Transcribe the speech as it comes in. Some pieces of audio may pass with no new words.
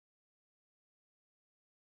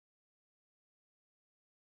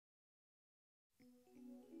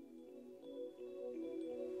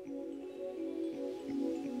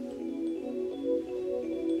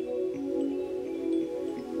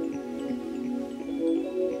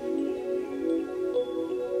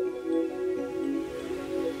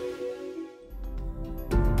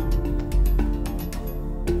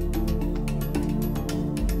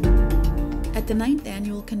the 9th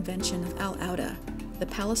Annual Convention of Awda, the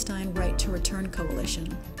Palestine Right to Return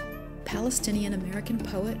Coalition, Palestinian-American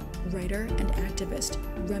poet, writer, and activist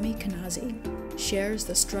Remi Kanazi shares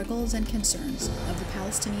the struggles and concerns of the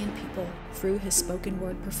Palestinian people through his spoken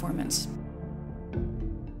word performance.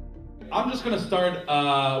 I'm just going to start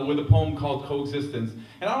with a poem called Coexistence.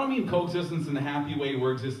 And I don't mean coexistence in the happy way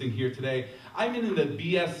we're existing here today. I mean in the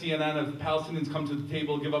BS CNN of the Palestinians come to the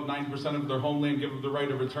table, give up 90% of their homeland, give up the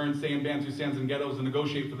right of return, stay in Bantu stands and ghettos, and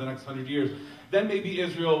negotiate for the next 100 years. Then maybe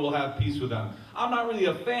Israel will have peace with them. I'm not really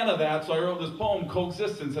a fan of that, so I wrote this poem,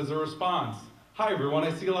 Coexistence, as a response. Hi everyone,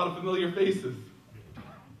 I see a lot of familiar faces.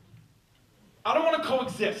 I don't want to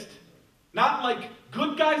coexist. Not like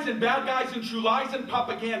good guys and bad guys and true lies and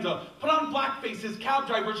propaganda. Put on black faces, cab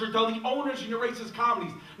drivers, or deli owners in your racist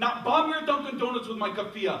comedies. Not bomb your Dunkin' Donuts with my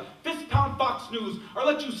kafia, fist pound Fox News, or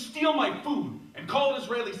let you steal my food and call it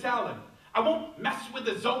Israeli salad. I won't mess with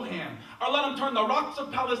the Zohan, or let them turn the rocks of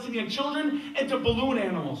Palestinian children into balloon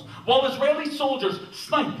animals, while Israeli soldiers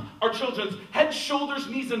snipe our children's heads, shoulders,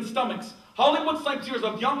 knees, and stomachs. Hollywood snipes ears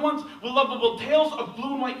of young ones with lovable tales of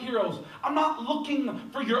blue and white heroes. I'm not looking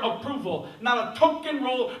for your approval, not a token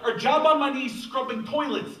roll or job on my knees scrubbing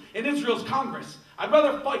toilets in Israel's Congress. I'd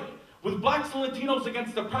rather fight with blacks and Latinos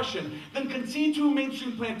against oppression than concede to a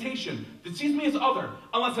mainstream plantation that sees me as other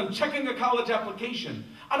unless I'm checking a college application.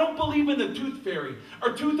 I don't believe in the tooth fairy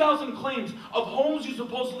or 2,000 claims of homes you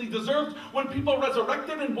supposedly deserved when people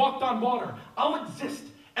resurrected and walked on water. I'll exist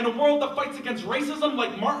in a world that fights against racism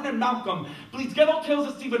like Martin and Malcolm, bleeds ghetto tales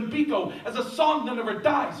of Stephen Biko as a song that never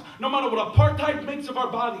dies, no matter what apartheid makes of our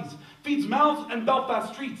bodies, feeds mouths and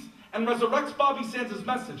Belfast streets, and resurrects Bobby Sands'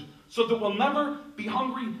 message so that we'll never be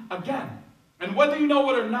hungry again. And whether you know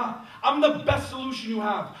it or not, I'm the best solution you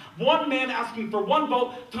have. One man asking for one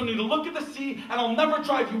vote, telling you to look at the sea, and I'll never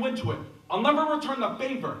drive you into it. I'll never return the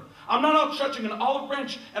favor. I'm not outstretching an olive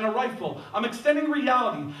branch and a rifle. I'm extending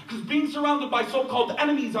reality, because being surrounded by so-called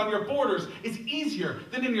enemies on your borders is easier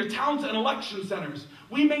than in your towns and election centers.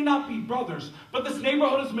 We may not be brothers, but this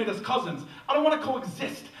neighborhood has made us cousins. I don't want to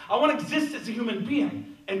coexist. I want to exist as a human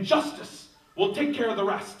being, and justice will take care of the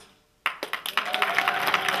rest.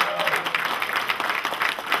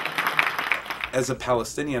 As a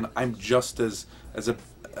Palestinian, I'm just as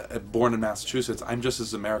born in Massachusetts, I'm just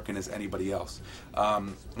as American as anybody else.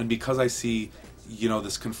 And because I see,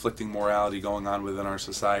 this conflicting morality going on within our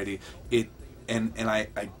society,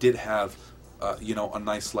 I did have, a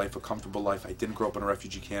nice life, a comfortable life. I didn't grow up in a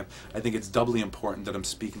refugee camp. I think it's doubly important that I'm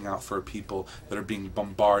speaking out for people that are being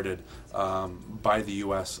bombarded by the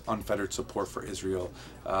U.S., unfettered support for Israel.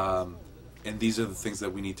 And these are the things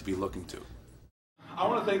that we need to be looking to. I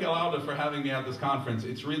want to thank Awda for having me at this conference.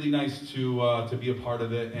 It's really nice to be a part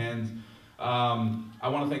of it, and I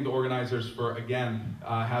want to thank the organizers for, again,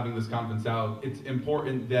 having this conference out. It's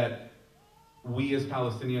important that we as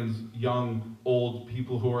Palestinians, young, old,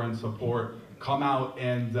 people who are in support, come out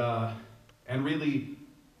and really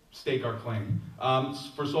stake our claim.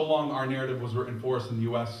 For so long, our narrative was written for us in the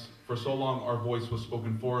U.S. For so long, our voice was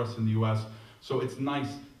spoken for us in the U.S. So it's nice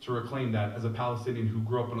to reclaim that as a Palestinian who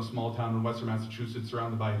grew up in a small town in western Massachusetts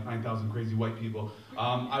surrounded by 9,000 crazy white people.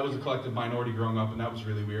 I was a collective minority growing up, and that was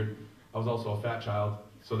really weird. I was also a fat child,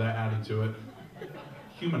 so that added to it.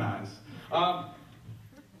 Humanize.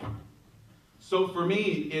 So for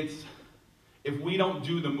me, it's, if we don't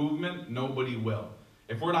do the movement, nobody will.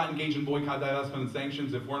 If we're not engaged in boycott, divestment, and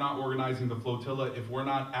sanctions, if we're not organizing the flotilla, if we're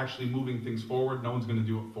not actually moving things forward, no one's going to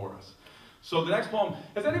do it for us. So the next poem,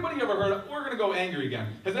 has anybody ever heard, we're going to go angry again,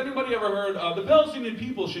 has anybody ever heard, the Palestinian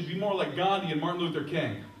people should be more like Gandhi and Martin Luther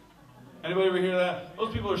King? Anybody ever hear that?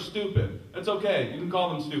 Those people are stupid. It's okay, you can call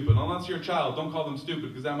them stupid. Unless you're a child, don't call them stupid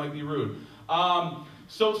because that might be rude.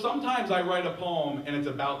 So sometimes I write a poem and it's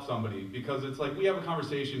about somebody, because it's like we have a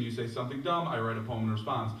conversation, you say something dumb, I write a poem in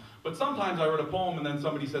response. But sometimes I write a poem and then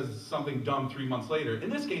somebody says something dumb 3 months later.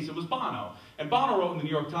 In this case, it was Bono. And Bono wrote in the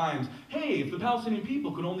New York Times, hey, if the Palestinian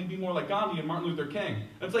people could only be more like Gandhi and Martin Luther King.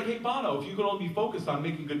 And it's like, hey, Bono, if you could only be focused on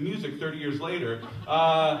making good music 30 years later,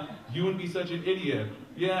 you wouldn't be such an idiot.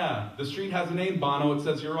 Yeah, the street has a name, Bono, it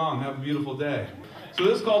says you're wrong, have a beautiful day. So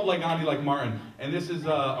this is called Like Gandhi, Like Martin, and this is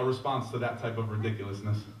a response to that type of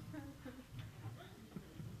ridiculousness.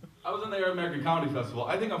 I was in the Arab American Comedy Festival.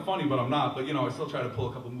 I think I'm funny, but I'm not, but I still try to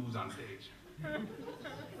pull a couple moves on stage.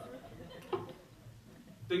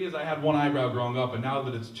 Thing is, I had one eyebrow growing up, and now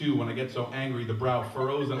that it's two, when I get so angry, the brow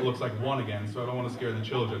furrows and it looks like one again, so I don't want to scare the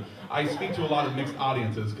children. I speak to a lot of mixed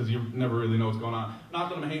audiences, because you never really know what's going on. Not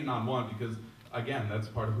that I'm hating on one, because, again, that's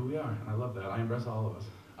part of who we are, and I love that. I embrace all of us.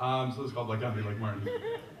 So it's called Like Gandhi, Like Martin.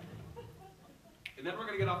 And then we're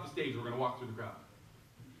going to get off the stage, we're going to walk through the crowd.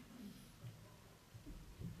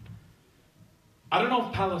 I don't know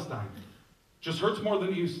if Palestine just hurts more than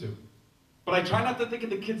it used to, but I try not to think of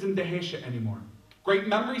the kids in Dehesha anymore. Great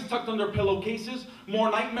memories tucked under pillowcases,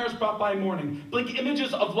 more nightmares brought by morning. Blink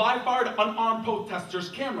images of live-fired, unarmed protesters.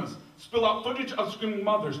 Cameras spill out footage of screaming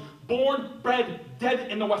mothers, born, bred,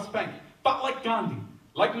 dead in the West Bank. Fought like Gandhi,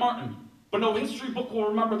 like Martin, but no history book will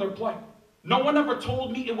remember their plight. No one ever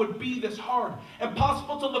told me it would be this hard.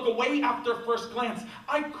 Impossible to look away after first glance.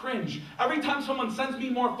 I cringe every time someone sends me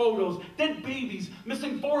more photos. Dead babies,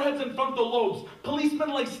 missing foreheads and frontal lobes.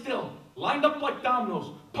 Policemen lay still, lined up like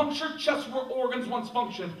dominoes. Punctured chests where organs once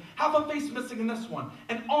functioned. Half a face missing in this one,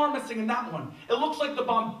 an arm missing in that one. It looks like the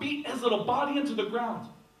bomb beat his little body into the ground.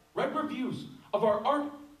 Read reviews of our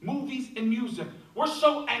art, movies, and music. We're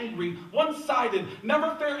so angry, one-sided,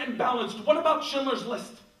 never fair and balanced. What about Schindler's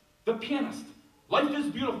List? The Pianist, Life is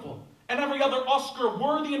Beautiful, and every other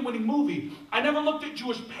Oscar-worthy and winning movie. I never looked at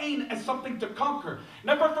Jewish pain as something to conquer,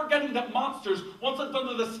 never forgetting that monsters once lived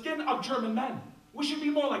under the skin of German men. We should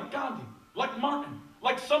be more like Gandhi, like Martin,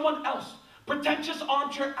 like someone else. Pretentious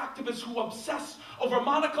armchair activists who obsess over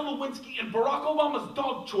Monica Lewinsky and Barack Obama's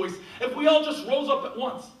dog choice if we all just rose up at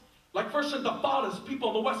once. Like first Intifadas people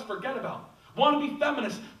in the West forget about. Wannabe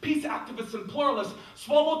feminists, peace activists, and pluralists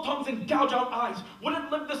swallow tongues and gouge out eyes.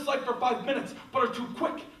 Wouldn't live this life for 5 minutes, but are too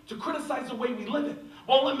quick to criticize the way we live it.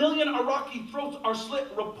 While a million Iraqi throats are slit,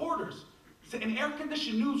 reporters sit in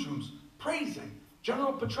air-conditioned newsrooms praising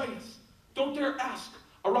General Petraeus. Don't dare ask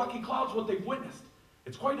Iraqi clouds what they've witnessed.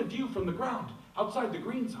 It's quite a view from the ground, outside the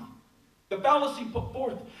green zone. The fallacy put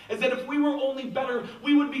forth is that if we were only better,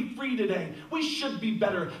 we would be free today. We should be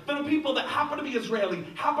better than the people that happen to be Israeli,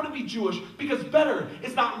 happen to be Jewish, because better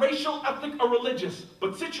is not racial, ethnic, or religious,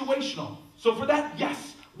 but situational. So for that,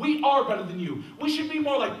 yes, we are better than you. We should be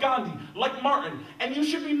more like Gandhi, like Martin, and you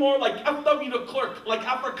should be more like F.W. de Klerk, like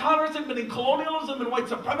Afrikaners admitting colonialism and white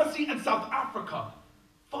supremacy in South Africa.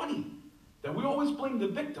 Funny that we always blame the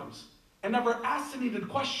victims and never ask the needed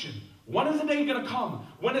question. When is the day going to come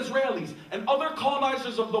when Israelis and other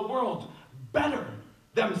colonizers of the world better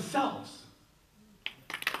themselves?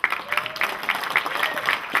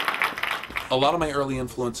 A lot of my early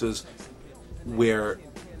influences were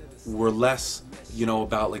less, you know,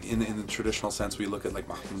 about like in the traditional sense. We look at like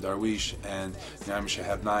Mahmoud Darwish and Naim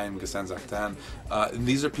Shahab Naim, Ghassan Zaktan. And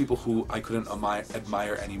these are people who I couldn't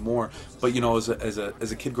admire anymore. But you know, as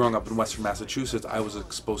a kid growing up in Western Massachusetts, I was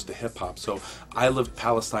exposed to hip hop. So I lived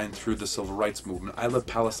Palestine through the civil rights movement. I lived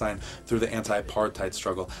Palestine through the anti-apartheid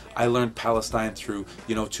struggle. I learned Palestine through,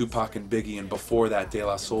 you know, Tupac and Biggie, and before that, De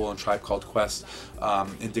La Soul and Tribe Called Quest,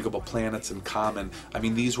 Indigable Planets and Common. I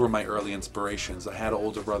mean, these were my early inspirations. I had an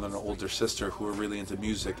older brother and an older sister who were really into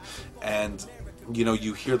music, and you know,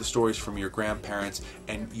 you hear the stories from your grandparents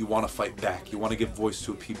and you want to fight back. You want to give voice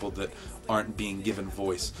to people that aren't being given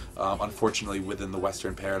voice, unfortunately, within the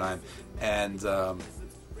Western paradigm. And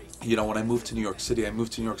you know, when I moved to New York City, I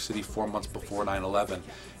moved to New York City 4 months before 9/11,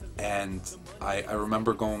 and I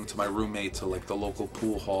remember going to my roommate to like the local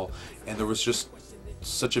pool hall, and there was just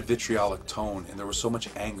such a vitriolic tone, and there was so much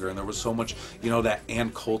anger, and there was so much, you know, that Ann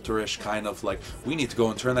Coulter-ish kind of like, we need to go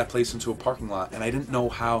and turn that place into a parking lot. And I didn't know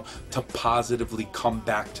how to positively come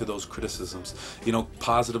back to those criticisms, you know,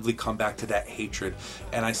 positively come back to that hatred.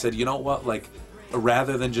 And I said, you know what, like,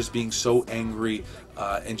 rather than just being so angry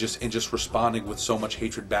and just responding with so much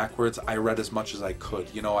hatred backwards, I read as much as I could.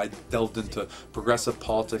 You know, I delved into progressive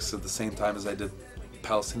politics at the same time as I did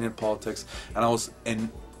Palestinian politics,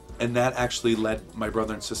 and that actually led my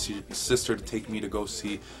brother and sister to take me to go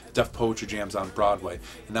see Def Poetry Jams on Broadway.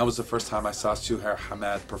 And that was the first time I saw Suhair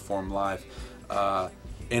Hamad perform live.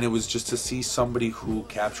 And it was just to see somebody who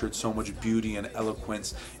captured so much beauty and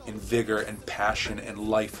eloquence and vigor and passion and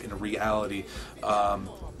life and reality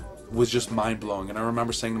was just mind-blowing. And I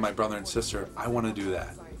remember saying to my brother and sister, I want to do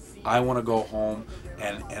that. I want to go home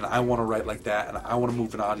and I want to write like that, and I want to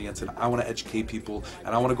move an audience, and I want to educate people,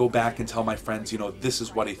 and I want to go back and tell my friends, you know, this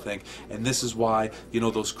is what I think, and this is why, you know,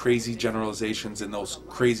 those crazy generalizations and those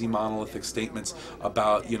crazy monolithic statements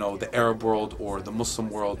about, you know, the Arab world or the Muslim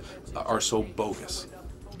world are so bogus.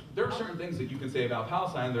 There are certain things that you can say about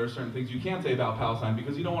Palestine, there are certain things you can't say about Palestine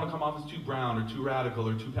because you don't want to come off as too brown or too radical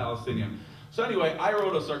or too Palestinian. So anyway, I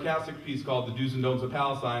wrote a sarcastic piece called The Do's and Don'ts of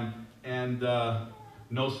Palestine, and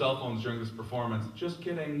no cell phones during this performance. Just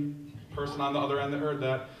kidding. Person on the other end that heard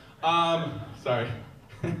that. Sorry.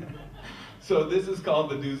 So this is called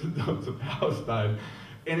The Do's and Don'ts of Palestine.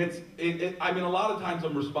 And I mean, a lot of times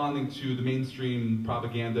I'm responding to the mainstream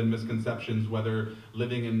propaganda and misconceptions, whether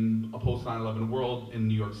living in a post 9/11 world in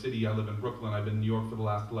New York City, I live in Brooklyn, I've been in New York for the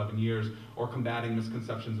last 11 years, or combating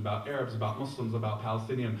misconceptions about Arabs, about Muslims, about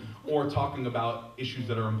Palestinian, or talking about issues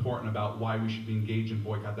that are important about why we should be engaged in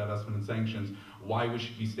boycott, divestment, and sanctions, why we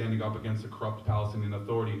should be standing up against a corrupt Palestinian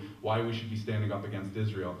Authority, why we should be standing up against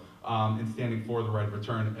Israel, and standing for the right of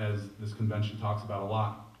return, as this convention talks about a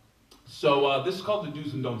lot. So this is called the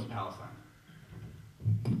Do's and Don'ts of Palestine.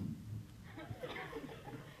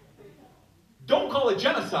 Don't call it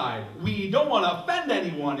genocide. We don't want to offend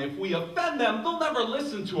anyone. If we offend them, they'll never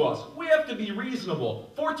listen to us. We have to be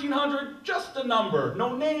reasonable. 1,400, just a number.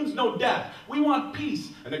 No names, no death. We want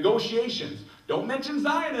peace and negotiations. Don't mention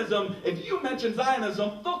Zionism. If you mention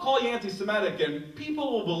Zionism, they'll call you anti-Semitic and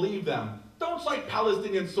people will believe them. Don't cite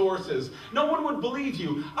Palestinian sources. No one would believe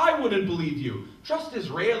you. I wouldn't believe you. Trust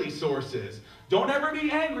Israeli sources. Don't ever be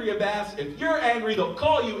angry, Abbas. If you're angry, they'll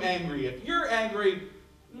call you angry. If you're angry,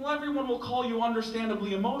 well, everyone will call you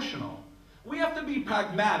understandably emotional. We have to be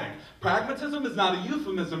pragmatic. Pragmatism is not a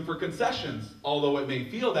euphemism for concessions, although it may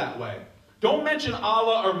feel that way. Don't mention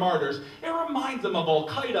Allah or martyrs. It reminds them of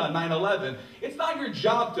Al-Qaeda and 9/11. It's not your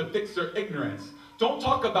job to fix their ignorance. Don't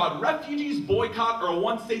talk about refugees, boycott, or a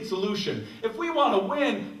one-state solution. If we want to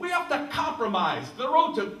win, we have to compromise. The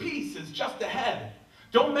road to peace is just ahead.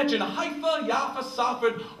 Don't mention Haifa, Jaffa,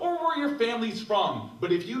 Safed, or where your family's from.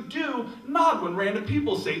 But if you do, nod when random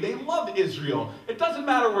people say they love Israel. It doesn't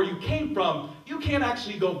matter where you came from. You can't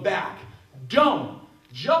actually go back. Don't.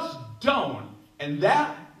 Just don't. And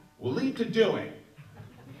that will lead to doing.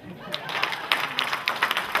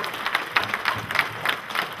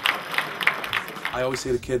 I always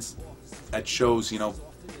say to kids at shows, you know,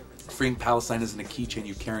 freeing Palestine isn't a keychain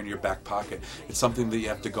you carry in your back pocket. It's something that you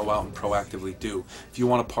have to go out and proactively do. If you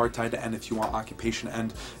want apartheid to end, if you want occupation to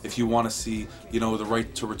end, if you want to see, you know, the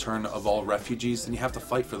right to return of all refugees, then you have to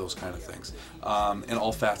fight for those kind of things in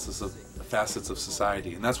all facets of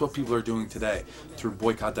society. And that's what people are doing today through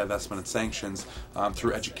boycott, divestment, and sanctions,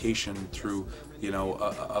 through education, through, you know,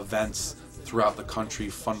 events throughout the country,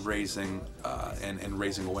 fundraising, and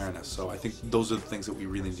raising awareness. So I think those are the things that we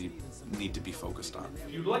really need to be focused on.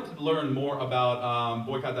 If you'd like to learn more about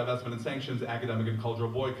boycott, divestment, and sanctions, academic and cultural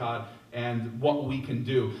boycott, and what we can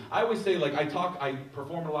do, I always say, like, I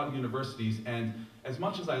perform at a lot of universities, and as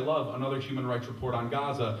much as I love another human rights report on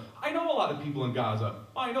Gaza, I know a lot of people in Gaza.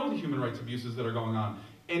 I know the human rights abuses that are going on.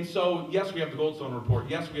 And so, yes, we have the Goldstone Report.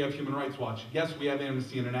 Yes, we have Human Rights Watch. Yes, we have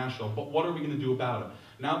Amnesty International. But what are we going to do about it?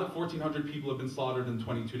 Now that 1,400 people have been slaughtered in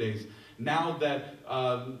 22 days, now that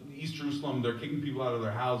East Jerusalem, they're kicking people out of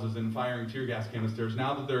their houses and firing tear gas canisters,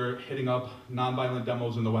 now that they're hitting up nonviolent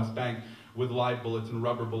demos in the West Bank with live bullets and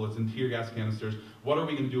rubber bullets and tear gas canisters, what are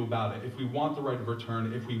we going to do about it? If we want the right of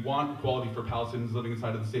return, if we want equality for Palestinians living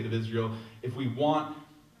inside of the state of Israel, if we want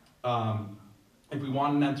an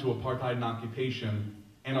end to apartheid and occupation,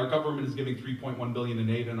 and our government is giving $3.1 billion in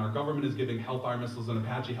aid, and our government is giving Hellfire missiles and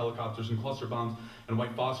Apache helicopters and cluster bombs and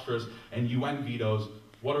white phosphorus and UN vetoes,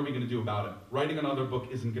 what are we going to do about it? Writing another book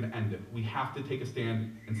isn't going to end it. We have to take a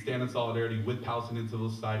stand and stand in solidarity with Palestinian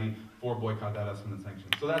civil society for boycott, divestment, and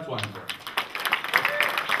sanctions. So that's why I'm here.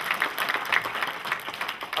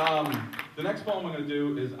 The next poem I'm going to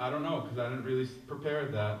do is, I don't know, because I didn't really prepare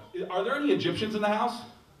that. Are there any Egyptians in the house?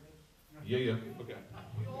 Yeah, okay.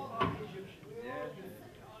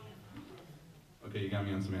 Okay, you got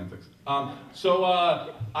me on semantics. I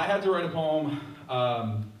had to write a poem.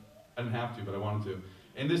 I didn't have to, but I wanted to.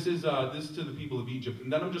 And this is to the people of Egypt.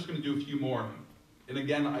 And then I'm just going to do a few more. And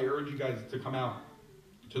again, I urge you guys to come out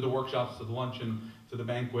to the workshops, to the luncheon, to the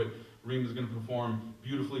banquet. Reem is going to perform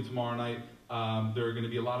beautifully tomorrow night. There are going to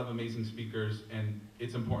be a lot of amazing speakers, and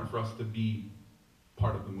it's important for us to be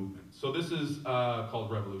part of the movement. So this is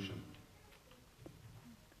called Revolution.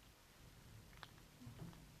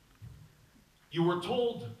 You were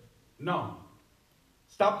told no.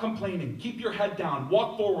 Stop complaining. Keep your head down.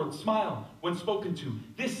 Walk forward. Smile when spoken to.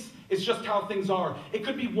 This is just how things are. It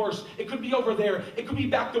could be worse. It could be over there. It could be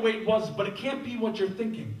back the way it was, but it can't be what you're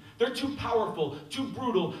thinking. They're too powerful, too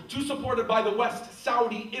brutal, too supported by the West,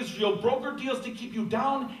 Saudi, Israel, broker deals to keep you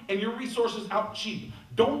down and your resources out cheap.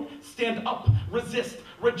 Don't stand up, resist,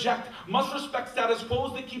 reject, must respect status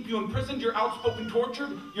quos that keep you imprisoned, your outspoken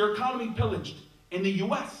tortured, your economy pillaged. In the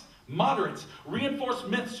US, moderates reinforced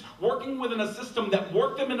myths, working within a system that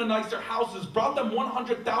worked them into nicer houses, brought them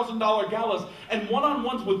 $100,000 galas, and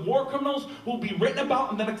one-on-ones with war criminals who will be written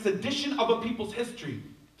about in the next edition of a people's history.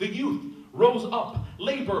 The youth, rose up.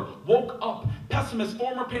 Labor woke up. Pessimists,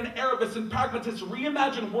 former pan-Arabists, and pragmatists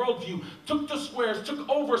reimagined worldview, took to squares, took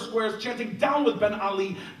over squares, chanting down with Ben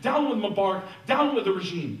Ali, down with Mubarak, down with the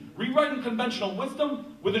regime, rewriting conventional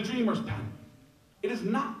wisdom with a dreamer's pen. It is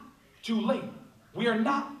not too late. We are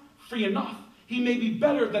not free enough. He may be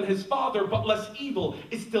better than his father, but less evil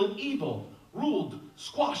is still evil. Ruled,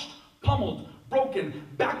 squashed, pummeled, broken,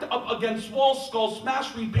 backed up against walls, skulls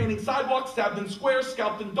smashed, repainting sidewalks, stabbed in squares,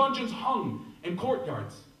 scalped in dungeons, hung in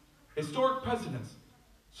courtyards. Historic precedents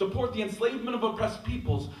support the enslavement of oppressed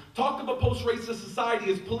peoples. Talk of a post-racist society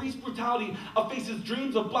as police brutality effaces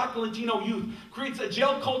dreams of Black and Latino youth, creates a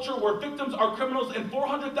jail culture where victims are criminals, and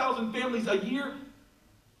 400,000 families a year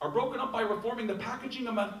are broken up by reforming the packaging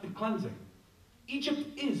of ethnic cleansing. Egypt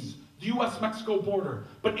is the US-Mexico border,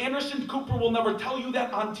 but Anderson Cooper will never tell you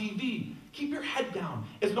that on TV. Keep your head down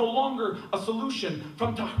is no longer a solution.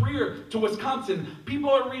 From Tahrir to Wisconsin, people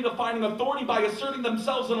are redefining authority by asserting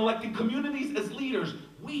themselves and electing communities as leaders.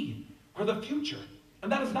 We are the future.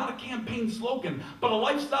 And that is not a campaign slogan, but a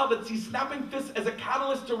lifestyle that sees snapping fists as a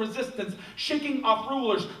catalyst to resistance, shaking off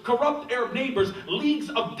rulers, corrupt Arab neighbors, leagues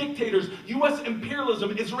of dictators, US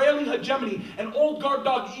imperialism, Israeli hegemony, and old guard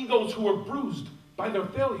dog egos who are bruised by their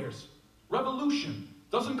failures. Revolution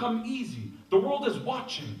doesn't come easy. The world is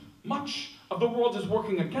watching. Much of the world is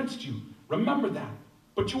working against you. Remember that.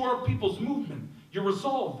 But you are a people's movement. Your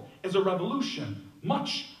resolve is a revolution.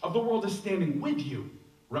 Much of the world is standing with you.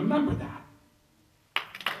 Remember that.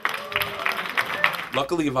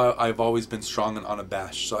 Luckily, I've always been strong and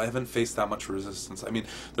unabashed, so I haven't faced that much resistance. I mean,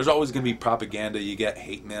 there's always going to be propaganda. You get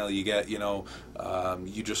hate mail. You get,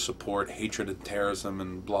 you just support hatred and terrorism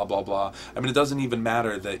and blah, blah, blah. I mean, it doesn't even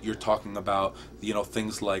matter that you're talking about,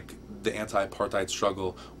 things like the anti-apartheid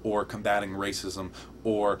struggle or combating racism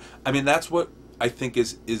or, I mean, that's what I think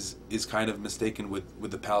is kind of mistaken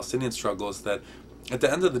with the Palestinian struggle, is that at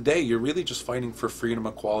the end of the day, you're really just fighting for freedom,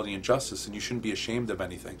 equality, and justice, and you shouldn't be ashamed of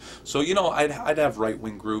anything. So, I'd have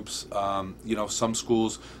right-wing groups. Some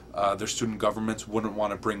schools, their student governments wouldn't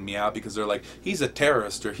want to bring me out because they're like, he's a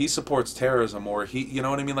terrorist, or he supports terrorism, or he, you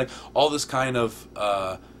know what I mean? Like, all this kind of,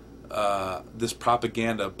 this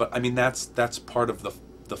propaganda. But, I mean, that's part of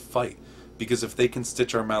the fight. Because if they can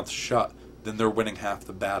stitch our mouths shut, then they're winning half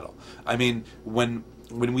the battle. I mean, when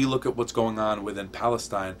we look at what's going on within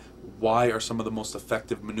Palestine, why are some of the most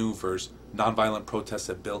effective maneuvers nonviolent protests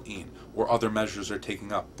at Built-in, or other measures are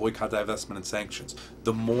taking up, boycott, divestment, and sanctions?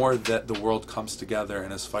 The more that the world comes together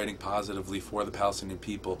and is fighting positively for the Palestinian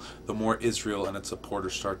people, the more Israel and its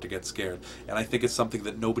supporters start to get scared. And I think it's something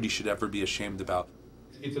that nobody should ever be ashamed about.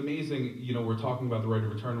 It's amazing, we're talking about the right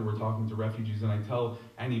of return, and we're talking to refugees, and I tell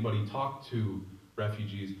anybody, talk to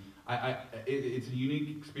refugees. It's a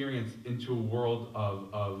unique experience into a world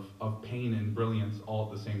of pain and brilliance all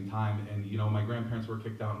at the same time. And my grandparents were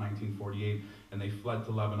kicked out in 1948, and they fled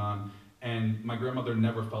to Lebanon. And my grandmother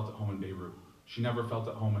never felt at home in Beirut. She never felt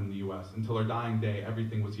at home in the U.S. Until her dying day,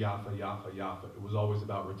 everything was Yafa, Yafa, Yafa. It was always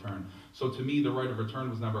about return. So to me, the right of return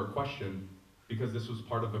was never a question, because this was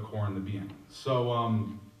part of the core and the being. So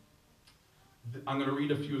I'm going to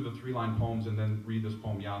read a few of the 3-line poems, and then read this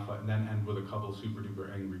poem, Yafa, and then end with a couple super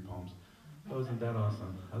duper angry poems. Oh, isn't that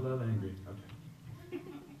awesome? I love angry. Okay.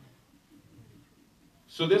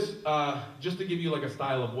 So this, just to give you like a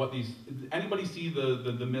style of what these, anybody see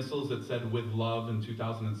the missiles that said "with love" in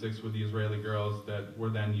 2006 with the Israeli girls that were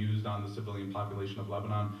then used on the civilian population of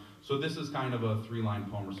Lebanon? So this is kind of a 3-line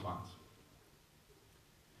poem response.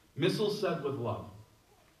 Missiles said with love,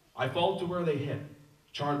 I fall to where they hit,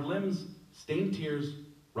 charred limbs, stained tears,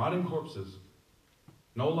 rotting corpses,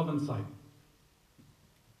 no love in sight.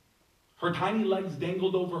 Her tiny legs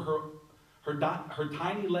dangled over her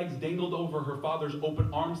tiny legs dangled over her father's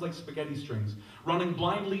open arms like spaghetti strings, running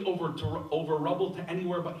blindly over rubble to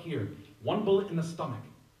anywhere but here. One bullet in the stomach,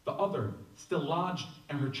 the other still lodged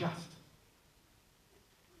in her chest.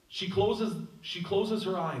 She closes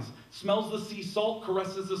her eyes, smells the sea salt,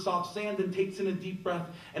 caresses the soft sand, and takes in a deep breath,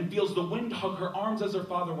 and feels the wind hug her arms as her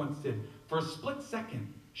father once did. For a split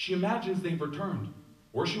second, she imagines they've returned,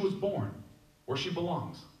 where she was born, where she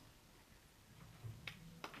belongs.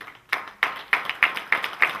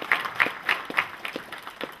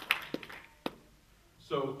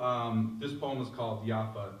 So this poem is called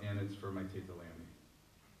Yafa, and it's for my Teta Lamy.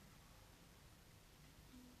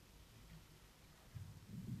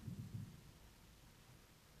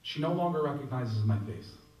 She no longer recognizes my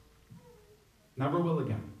face. Never will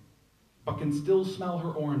again. But can still smell her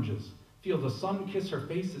oranges, feel the sun kiss her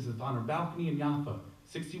face as if on her balcony in Yafa,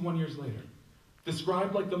 61 years later.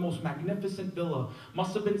 Described like the most magnificent villa,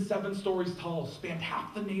 must have been 7 stories tall, spanned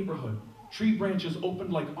half the neighborhood. Tree branches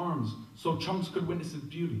opened like arms, so chumps could witness its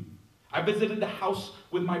beauty. I visited the house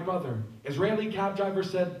with my brother. Israeli cab driver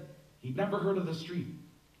said he'd never heard of the street.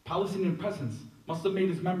 Palestinian presence must have made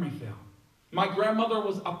his memory fail. My grandmother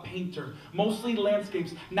was a painter, mostly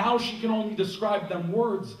landscapes. Now she can only describe them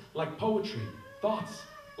words like poetry, thoughts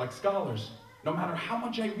like scholars. No matter how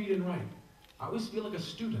much I read and write, I always feel like a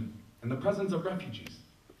student in the presence of refugees.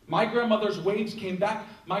 My grandmother's waves came back,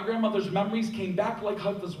 my grandmother's memories came back like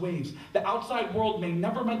Haifa's waves. The outside world may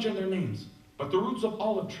never mention their names, but the roots of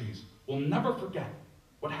olive trees will never forget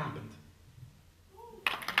what happened.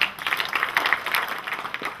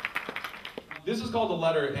 This is called a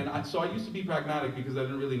letter, and so I used to be pragmatic because I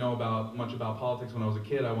didn't really know much about politics when I was a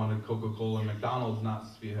kid. I wanted Coca-Cola and McDonald's, not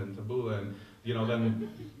Sfiha and Tabula, and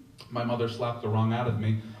then my mother slapped the wrong out of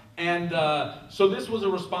me. And so this was a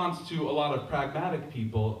response to a lot of pragmatic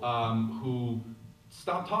people who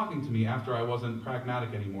stopped talking to me after I wasn't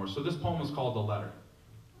pragmatic anymore. So this poem is called A Letter.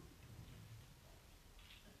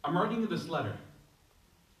 I'm writing you this letter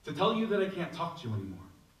to tell you that I can't talk to you anymore.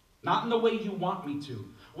 Not in the way you want me to.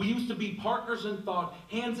 We used to be partners in thought,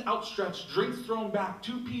 hands outstretched, drinks thrown back,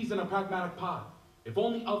 2 peas in a pragmatic pod. If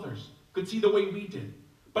only others could see the way we did.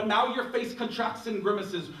 But now your face contracts in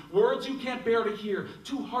grimaces, words you can't bear to hear,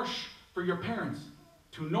 too harsh for your parents,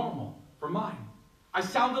 too normal for mine. I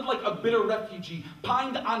sounded like a bitter refugee,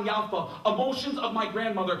 pined on Yafa, emotions of my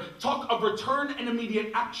grandmother, talk of return and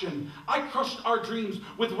immediate action. I crushed our dreams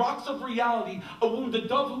with rocks of reality, a wounded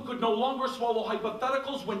dove who could no longer swallow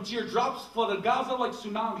hypotheticals when teardrops flooded Gaza like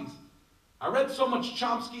tsunamis. I read so much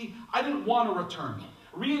Chomsky, I didn't want to return.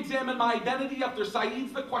 Re-examine my identity after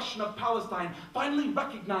Said's The Question of Palestine. Finally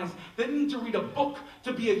recognized the need to read a book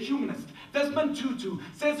to be a humanist. Desmond Tutu,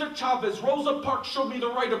 Cesar Chavez, Rosa Parks showed me the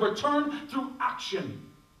right of return through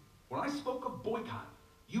action. When I spoke of boycott,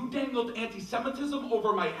 you dangled anti-Semitism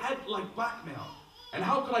over my head like blackmail. And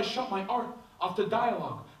how could I shut my art off to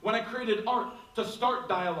dialogue when I created art to start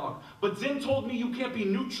dialogue? But Zinn told me you can't be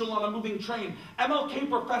neutral on a moving train. MLK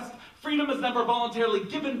professed freedom is never voluntarily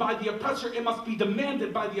given by the oppressor, it must be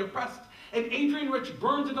demanded by the oppressed. And Adrian Rich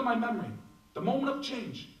burned into my memory. The Moment of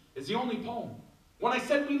Change is the only poem. When I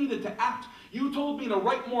said we needed to act, you told me to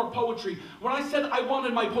write more poetry. When I said I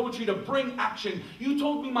wanted my poetry to bring action, you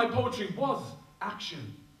told me my poetry was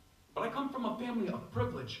action. But I come from a family of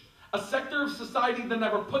privilege. A sector of society that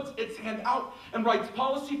never puts its hand out and writes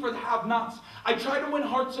policy for the have-nots. I tried to win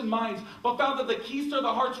hearts and minds, but found that the keys to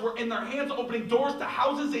the hearts were in their hands, opening doors to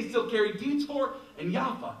houses they still carry deeds for in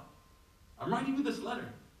Yafa. I'm writing you this letter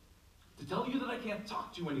to tell you that I can't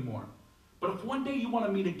talk to you anymore. But if one day you want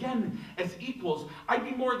to meet again as equals, I'd be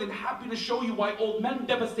more than happy to show you why old men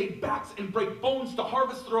devastate backs and break bones to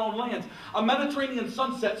harvest their own lands. A Mediterranean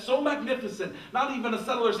sunset so magnificent, not even a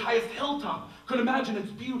settler's highest hilltop could imagine its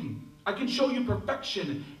beauty. I can show you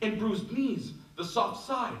perfection in bruised knees, the soft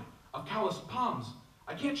side of calloused palms.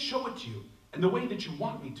 I can't show it to you in the way that you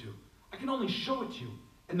want me to. I can only show it to you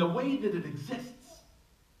in the way that it exists.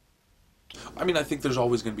 I mean, I think there's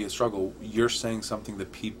always going to be a struggle. You're saying something that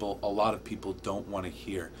a lot of people don't want to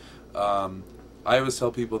hear. I always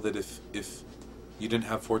tell people that if you didn't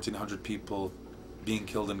have 1,400 people being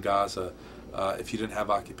killed in Gaza, if you didn't have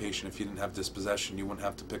occupation, if you didn't have dispossession, you wouldn't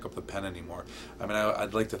have to pick up the pen anymore. I mean,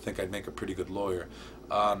 I'd like to think I'd make a pretty good lawyer.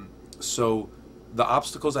 So the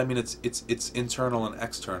obstacles, I mean, it's internal and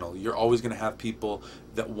external. You're always going to have people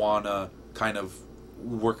that want to kind of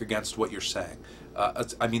work against what you're saying.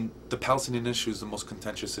 I mean, the Palestinian issue is the most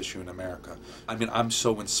contentious issue in America. I mean, I'm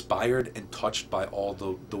so inspired and touched by all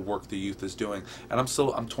the work the youth is doing. And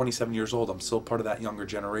I'm 27 years old. I'm still part of that younger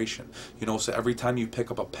generation. You know, so every time you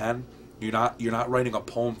pick up a pen, you're not writing a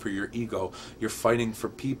poem for your ego. You're fighting for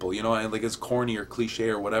people. You know, and like as corny or cliche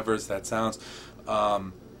or whatever as that sounds,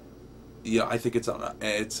 I think it's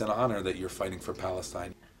an honor that you're fighting for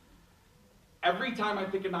Palestine. Every time I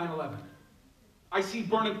think of 9/11, I see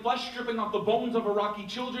burning flesh stripping off the bones of Iraqi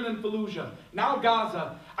children in Fallujah, now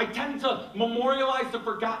Gaza. I tend to memorialize the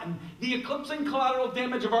forgotten, the eclipsing collateral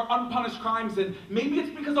damage of our unpunished crimes, and maybe it's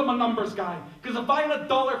because I'm a numbers guy, because if I had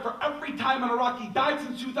 $1 for every time an Iraqi died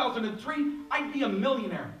since 2003, I'd be a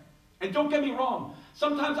millionaire. And don't get me wrong,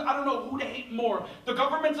 sometimes I don't know who to hate more, the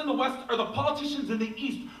governments in the West or the politicians in the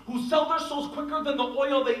East who sell their souls quicker than the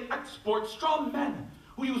oil they export, strong men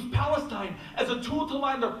who use Palestine as a tool to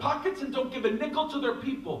line their pockets and don't give a nickel to their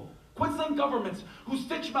people. Quisling governments who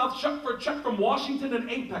stitch mouth shut for a check from Washington and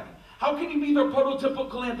APEC. How can you be their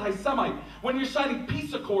prototypical anti-Semite when you're signing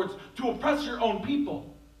peace accords to oppress your own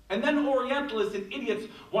people? And then Orientalists and idiots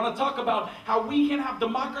want to talk about how we can't have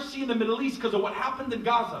democracy in the Middle East because of what happened in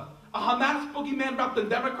Gaza. A Hamas boogeyman wrapped in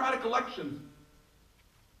democratic elections.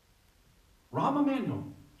 Rahm Emanuel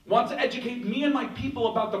wants to educate me and my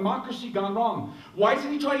people about democracy gone wrong. Why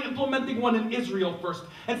isn't he trying implementing one in Israel first,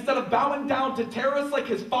 instead of bowing down to terrorists like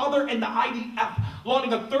his father and the IDF,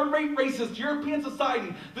 lauding a third-rate racist European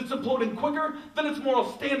society that's imploding quicker than its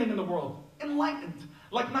moral standing in the world? Enlightened,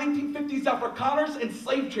 like 1950s Afrikaners and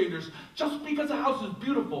slave traders. Just because a house is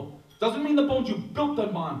beautiful doesn't mean the bones you built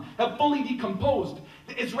them on have fully decomposed.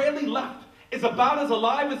 The Israeli left is about as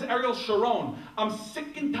alive as Ariel Sharon. I'm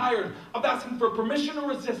sick and tired of asking for permission to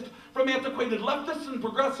resist from antiquated leftists and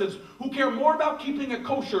progressives who care more about keeping it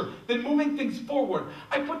kosher than moving things forward.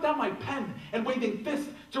 I put down my pen and waving fists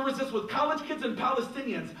to resist with college kids and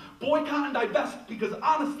Palestinians. Boycott and divest, because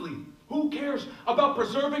honestly, who cares about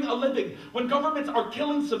preserving a living when governments are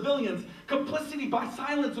killing civilians? Complicity by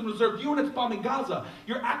silence and reserve units bombing Gaza.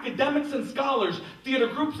 Your academics and scholars, theater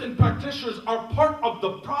groups and practitioners are part of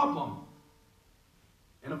the problem.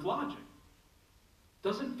 And if logic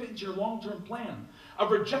doesn't fit into your long-term plan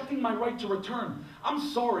of rejecting my right to return, I'm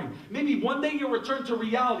sorry. Maybe one day you'll return to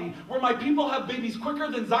reality where my people have babies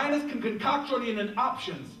quicker than Zionists can concoct Jordanian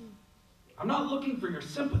options. I'm not looking for your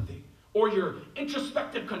sympathy or your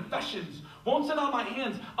introspective confessions. Won't sit on my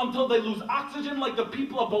hands until they lose oxygen like the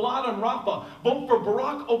people of Balad and Rafah. Vote for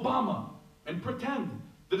Barack Obama and pretend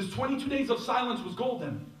that his 22 days of silence was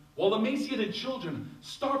golden, while emaciated children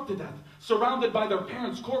starved to death, surrounded by their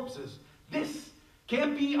parents' corpses. This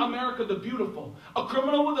can't be America the Beautiful. A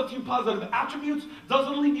criminal with a few positive attributes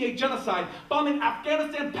doesn't alleviate genocide. Bombing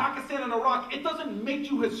Afghanistan, Pakistan, and Iraq, it doesn't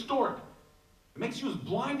make you historic. It makes you as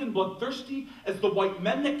blind and bloodthirsty as the white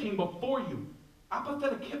men that came before you.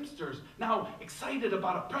 Apathetic hipsters, now excited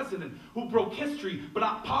about a president who broke history, but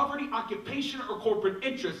not poverty, occupation, or corporate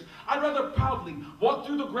interests. I'd rather proudly walk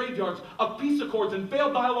through the graveyards of peace accords and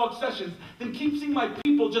failed dialogue sessions than keep seeing my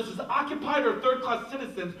people just as occupied or third-class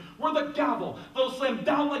citizens. We're the gavel that'll slam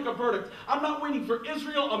down like a verdict. I'm not waiting for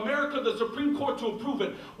Israel, America, the Supreme Court to approve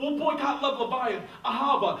it. We'll boycott Lev Leviathan,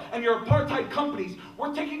 Ahava, and your apartheid companies.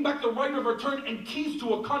 We're taking back the right of return and keys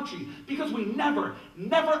to a country because we never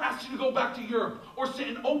asked you to go back to Europe or sit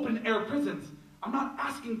in open-air prisons. I'm not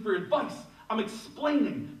asking for advice. I'm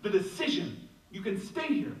explaining the decision. You can stay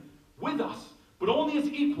here with us, but only as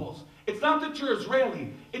equals. It's not that you're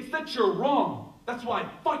Israeli. It's that you're wrong. That's why I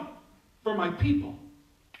fight for my people.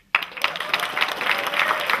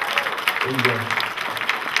 There you go.